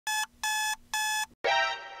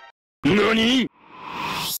NANI?!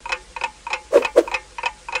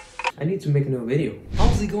 I need to make a new video.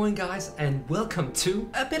 How's it going, guys, and welcome to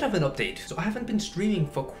a bit of an update. So I haven't been streaming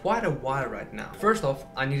for quite a while right now. First off,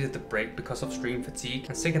 I needed the break because of stream fatigue,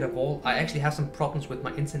 and second of all, I actually have some problems with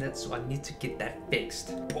my internet, so I need to get that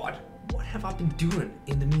fixed. But what have I been doing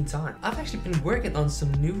in the meantime? I've actually been working on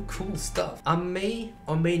some new cool stuff. I may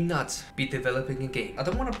or may not be developing a game. I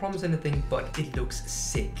don't want to promise anything, but it looks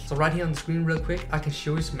sick. So right here on the screen real quick, I can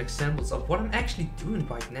show you some examples of what I'm actually doing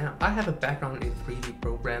right now. I have a background in 3D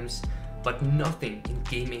programs, but nothing in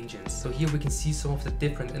game engines. So here we can see some of the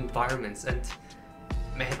different environments, and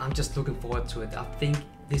man, I'm just looking forward to it. I think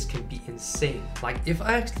this can be insane. Like, if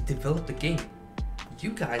I actually develop the game, you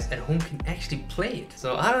guys at home can actually play it.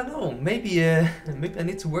 So I don't know, maybe I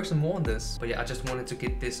need to work some more on this. But yeah, I just wanted to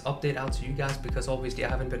get this update out to you guys because obviously I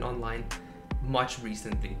haven't been online much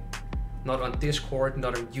recently. Not on Discord,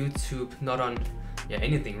 not on YouTube, not on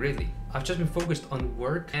anything really. I've just been focused on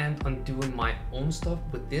work and on doing my own stuff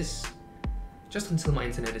with this, just until my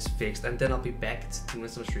internet is fixed, and then I'll be back to doing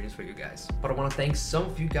some streams for you guys. But I want to thank some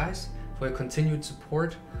of you guys for your continued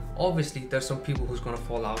support. Obviously, there's some people who's gonna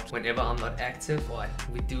fall out whenever I'm not active, but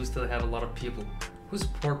we do still have a lot of people who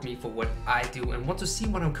support me for what I do and want to see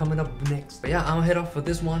what I'm coming up next. But yeah, I'm gonna head off for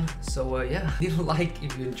this one. So yeah, leave a like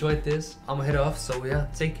if you enjoyed this. I'm gonna head off, so yeah,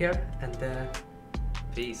 take care, and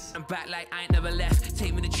peace. I'm back like I ain't never left.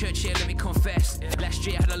 Take me to church here, let me confess. Last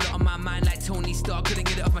year I had a lot on my mind like Tony Stark, couldn't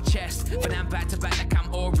get it off my chest. But now I'm back to back like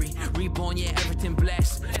I'm Aubrey. Reborn, yeah, everything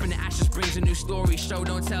blessed. From the ashes brings a new story. Show,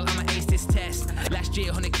 don't tell, I'ma ace this test. Last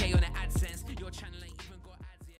year 100K on the ads.